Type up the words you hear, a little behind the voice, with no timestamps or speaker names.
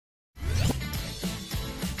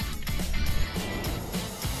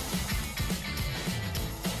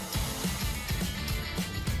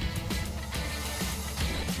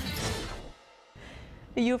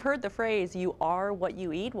You've heard the phrase, you are what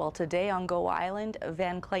you eat. Well, today on Go Island,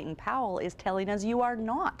 Clayton Powel is telling us you are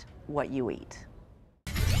not what you eat.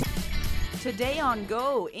 Today on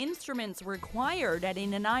Go, instruments required at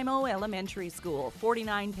Nanaimo Elementary School.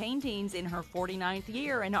 49 paintings in her 49th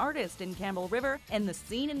year, an artist in Campbell River, and the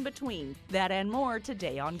scene in between. That and more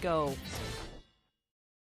today on Go.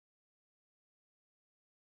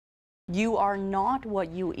 You Are Not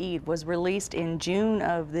What You Eat was released in June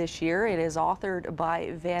of this year. It is authored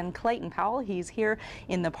by Clayton Powel. He's here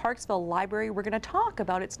in the Parksville Library. We're going to talk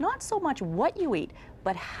about it's not so much what you eat,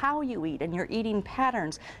 but how you eat and your eating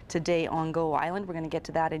patterns today on Go Island. We're going to get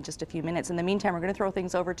to that in just a few minutes. In the meantime, we're going to throw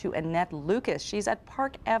things over to Annette Lucas. She's at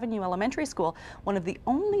Park Avenue Elementary School, one of the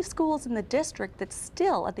only schools in the district that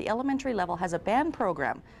still at the elementary level has a band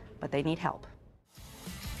program, but they need help.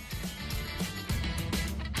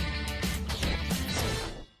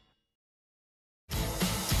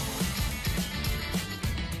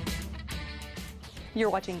 You're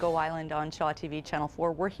watching Go Island on Shaw TV Channel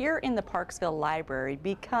 4. We're here in the Parksville Library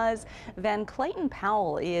because Clayton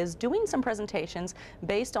Powel is doing some presentations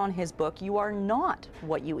based on his book, You Are Not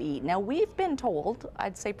What You Eat. Now, we've been told,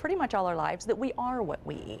 I'd say pretty much all our lives, that we are what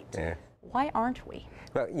we eat. Yeah. Why aren't we?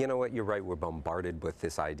 Well, you know what, you're right. We're bombarded with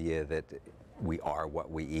this idea that we are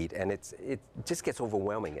what we eat, and it just gets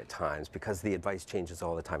overwhelming at times because the advice changes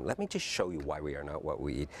all the time. Let me just show you why we are not what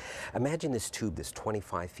we eat. Imagine this tube that's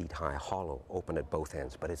 25 feet high, hollow, open at both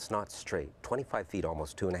ends, but it's not straight. 25 feet,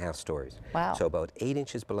 almost 2.5 stories. Wow. So about 8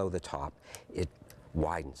 inches below the top, it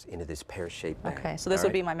widens into this pear-shaped bag. Okay, so this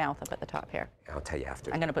would be my mouth up at the top here. I'll tell you after.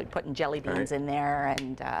 I'm going to be putting jelly beans in there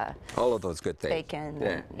and all of those good things.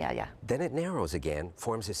 Bacon. Yeah. Then it narrows again,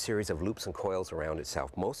 forms a series of loops and coils around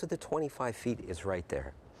itself. Most of the 25 feet is right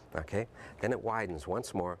there. Okay? Then it widens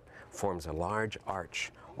once more, forms a large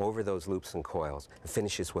arch over those loops and coils, and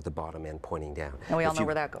finishes with the bottom end pointing down. And we all know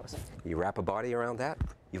where that goes. You wrap a body around that,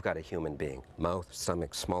 you've got a human being. Mouth,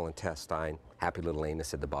 stomach, small intestine, happy little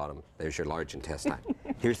anus at the bottom. There's your large intestine.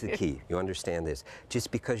 Here's the key. You understand this. Just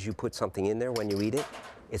because you put something in there when you eat it,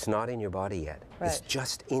 it's not in your body yet. Right. It's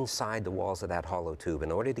just inside the walls of that hollow tube.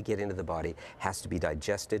 In order to get into the body, it has to be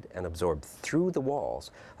digested and absorbed through the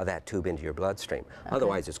walls of that tube into your bloodstream. Okay.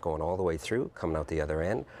 Otherwise, it's going all the way through, coming out the other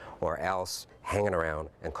end, or else hanging around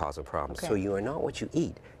and causing problems. Okay. So you are not what you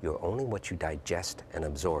eat. You're only what you digest and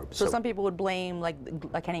absorb. So some people would blame, like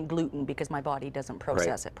I can't eat gluten because my body doesn't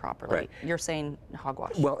process it properly. Right. You're saying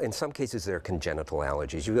hogwash. Well, in some cases, there are congenital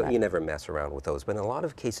allergies. You never mess around with those. But in a lot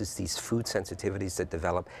of cases, these food sensitivities that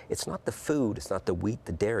develop, it's not the food, it's not the wheat,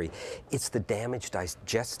 the dairy, it's the damaged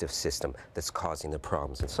digestive system that's causing the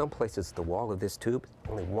problems. In some places, the wall of this tube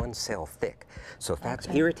is only 1 cell thick. So if that's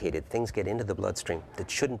irritated, things get into the bloodstream that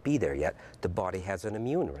shouldn't be there yet. The body has an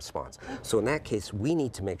immune response. So in that case, we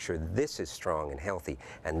need to make sure this is strong and healthy.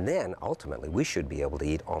 And then, ultimately, we should be able to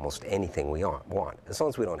eat almost anything we want, as long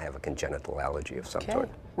as we don't have a congenital allergy of some sort.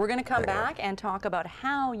 We're going to come back and talk about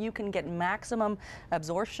how you can get maximum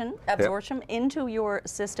absorption into your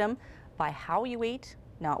system by how you eat,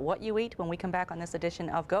 not what you eat. When we come back on this edition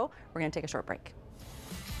of Go, we're going to take a short break.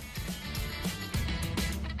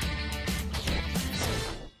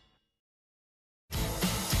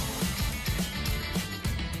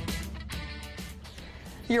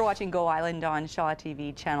 You're watching Go Island on Shaw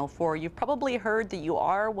TV Channel 4. You've probably heard that you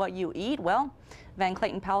are what you eat. Well,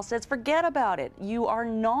 Clayton Powel says forget about it. You are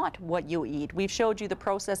not what you eat. We've showed you the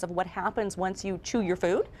process of what happens once you chew your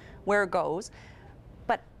food, where it goes.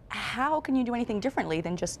 But how can you do anything differently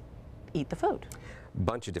than just eat the food?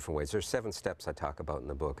 Bunch of different ways. There's 7 steps I talk about in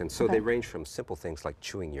the book, and so they range from simple things like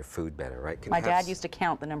chewing your food better, right? My dad used to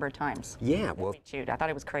count the number of times. Yeah, well, chewed. I thought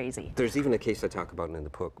it was crazy. There's even a case I talk about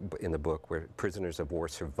in the book where prisoners of war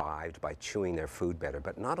survived by chewing their food better.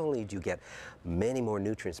 But not only do you get many more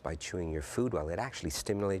nutrients by chewing your food well, it actually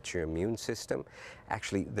stimulates your immune system.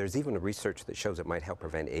 Actually, there's even a research that shows it might help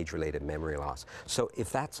prevent age-related memory loss. So if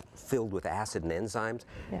that's filled with acid and enzymes,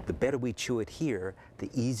 the better we chew it here, the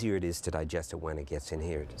easier it is to digest it when it gets in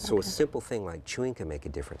here. So a simple thing like chewing can make a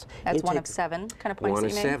difference. That's one of 7 kind of points. One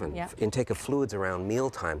of 7. Yeah. Intake of fluids around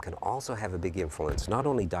mealtime can also have a big influence, not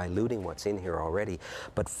only diluting what's in here already,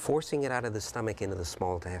 but forcing it out of the stomach into the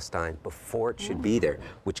small intestine before it should be there,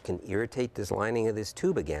 which can irritate this lining of this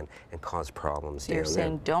tube again and cause problems. You're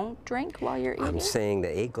saying don't drink while you're eating? I'm saying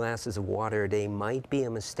that 8 glasses of water a day might be a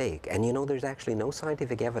mistake. And you know, there's actually no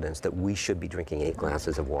scientific evidence that we should be drinking 8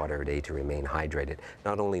 glasses of water a day to remain hydrated.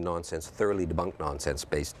 not only nonsense, thoroughly debunked nonsense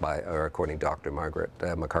based by, or according to Dr. Margaret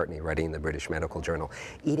McCartney, writing in the British Medical Journal.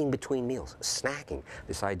 Eating between meals, snacking,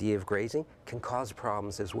 this idea of grazing can cause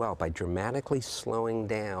problems as well by dramatically slowing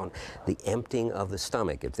down the emptying of the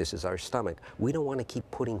stomach. If this is our stomach, we don't want to keep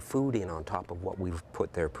putting food in on top of what we've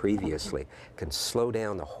put there previously. It can slow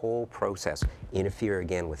down the whole process, interfere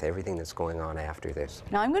again with everything that's going on after this.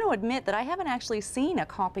 Now, I'm going to admit that I haven't actually seen a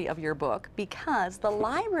copy of your book because the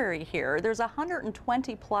library here, there's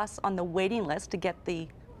 120 plus on the waiting list to get the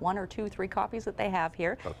 1 or 2, 3 copies that they have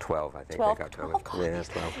here. Oh, 12, I think. 12, they got 12 copies. Yeah,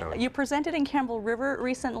 12 copies. You presented in Campbell River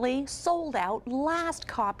recently, sold out, last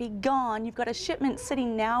copy gone. You've got a shipment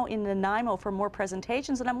sitting now in Nanaimo for more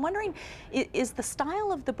presentations, and I'm wondering, is the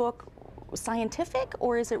style of the book scientific,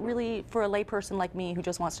 or is it really for a layperson like me who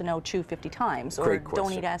just wants to know chew 50 times or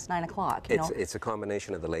don't eat past 9 o'clock? It's a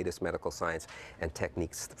combination of the latest medical science and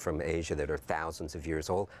techniques from Asia that are thousands of years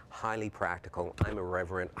old, highly practical. I'm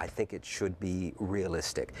irreverent. I think it should be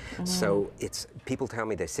realistic. So it's, people tell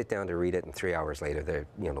me they sit down to read it and 3 hours later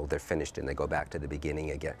they're finished and they go back to the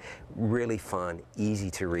beginning again. Really fun, easy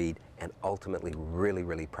to read, and ultimately really,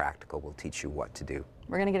 really practical. Will teach you what to do.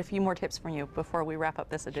 We're going to get a few more tips from you before we wrap up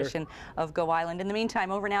this edition of Go Island. In the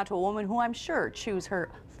meantime, over now to a woman who I'm sure chews her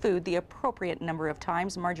food the appropriate number of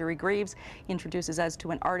times. Marjorie Greaves introduces us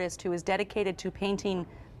to an artist who is dedicated to painting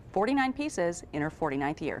 49 pieces in her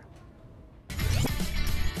 49th year.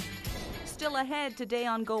 Still ahead today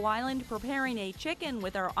on Go Island, preparing a chicken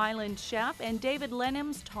with our island chef and David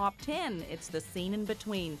Lenham's top 10. It's the scene in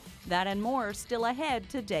between. That and more still ahead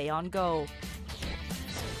today on Go.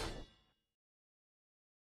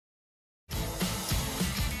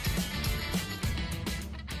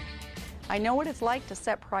 I know what it's like to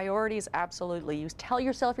set priorities, absolutely. You tell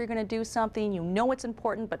yourself you're going to do something, you know it's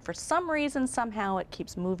important, but for some reason, somehow it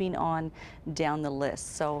keeps moving on down the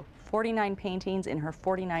list. So 49 paintings in her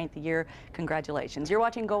 49th year. Congratulations. You're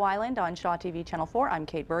watching Go Island on Shaw TV Channel 4. I'm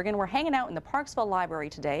Kate Bergen. We're hanging out in the Parksville Library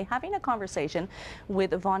today, having a conversation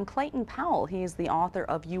with Clayton Powel. He is the author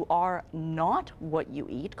of You Are Not What You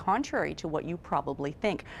Eat, contrary to what you probably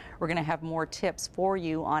think. We're going to have more tips for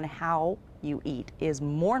you on how you eat is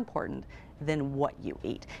more important than what you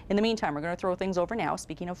eat. In the meantime, we're going to throw things over now,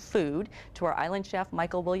 speaking of food, to our island chef,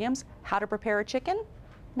 Michael Williams. How to prepare a chicken?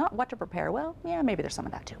 Not what to prepare. Well, yeah, maybe there's some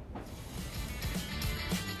of that too.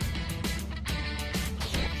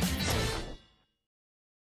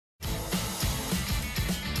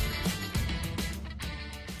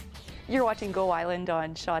 You're watching Go Island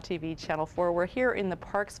on Shaw TV Channel 4. We're here in the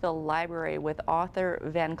Parksville Library with author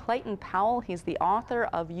Clayton Powel. He's the author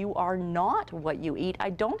of You Are Not What You Eat. I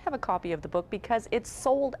don't have a copy of the book because it's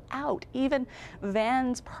sold out. Even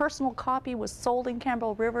Van's personal copy was sold in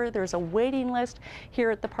Campbell River. There's a waiting list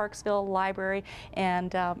here at the Parksville Library,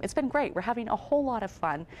 and it's been great. We're having a whole lot of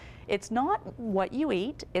fun. It's not what you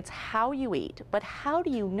eat, it's how you eat. But how do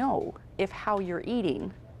you know if how you're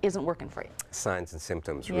eating isn't working for you? Signs and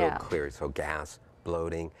symptoms real clear. So gas,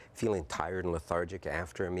 bloating, feeling tired and lethargic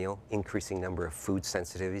after a meal, increasing number of food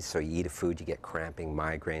sensitivities. So you eat a food, you get cramping,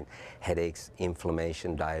 migraine, headaches,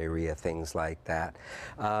 inflammation, diarrhea, things like that.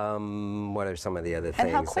 What are some of the other things?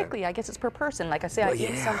 And how quickly? I guess it's per person. Like I say, I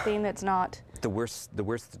eat something that's not... The worse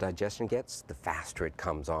the digestion gets, the faster it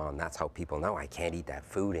comes on. That's how people know I can't eat that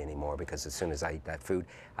food anymore, because as soon as I eat that food,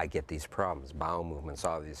 I get these problems. Bowel movements,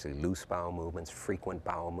 obviously, loose bowel movements, frequent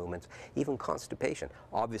bowel movements, even constipation.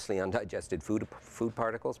 Obviously, undigested food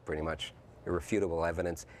particles, pretty much irrefutable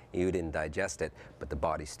evidence you didn't digest it, but the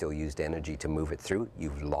body still used energy to move it through.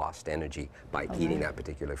 You've lost energy by eating that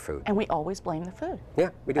particular food. And we always blame the food. Yeah,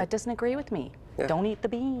 we do. That doesn't agree with me. Don't eat the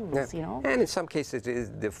beans, you know. And in some cases,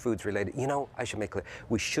 the food's related. You know, I should make clear,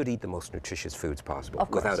 we should eat the most nutritious foods possible,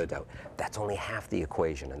 without a doubt. That's only half the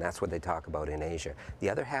equation, and that's what they talk about in Asia. The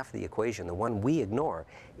other half of the equation, the one we ignore,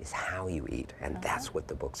 is how you eat, and that's what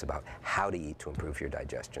the book's about, how to eat to improve your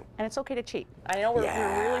digestion. And it's okay to cheat. I know we're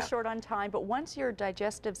really short on time, but once your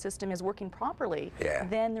digestive system is working properly,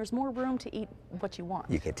 then there's more room to eat what you want.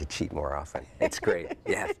 You get to cheat more often. It's great,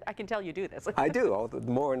 yes. I can tell you do this. I do,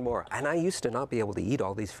 more and more. And I used to not be able to eat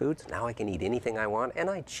all these foods. Now I can eat anything I want, and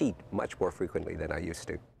I cheat much more frequently than I used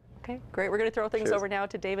to. Okay, great. We're going to throw things over now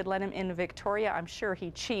to David Lenham in Victoria. I'm sure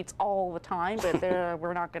he cheats all the time, but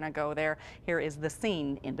we're not going to go there. Here is the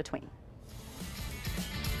scene in between.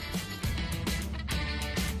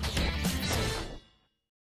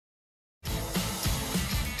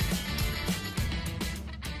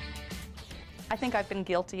 I think I've been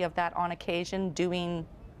guilty of that on occasion, doing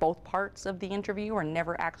both parts of the interview or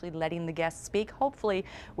never actually letting the guests speak. Hopefully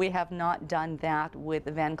we have not done that with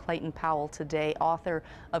Van Clayton Powel today, author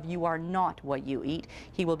of You Are Not What You Eat.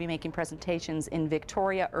 He will be making presentations in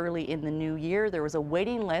Victoria early in the new year. There was a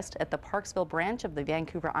waiting list at the Parksville branch of the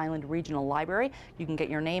Vancouver Island Regional Library. You can get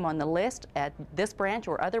your name on the list at this branch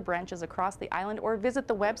or other branches across the island, or visit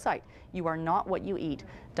the website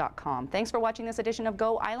youarenotwhatyoueat.com. Thanks for watching this edition of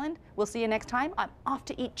Go Island. We'll see you next time. I'm off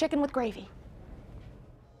to eat chicken with gravy.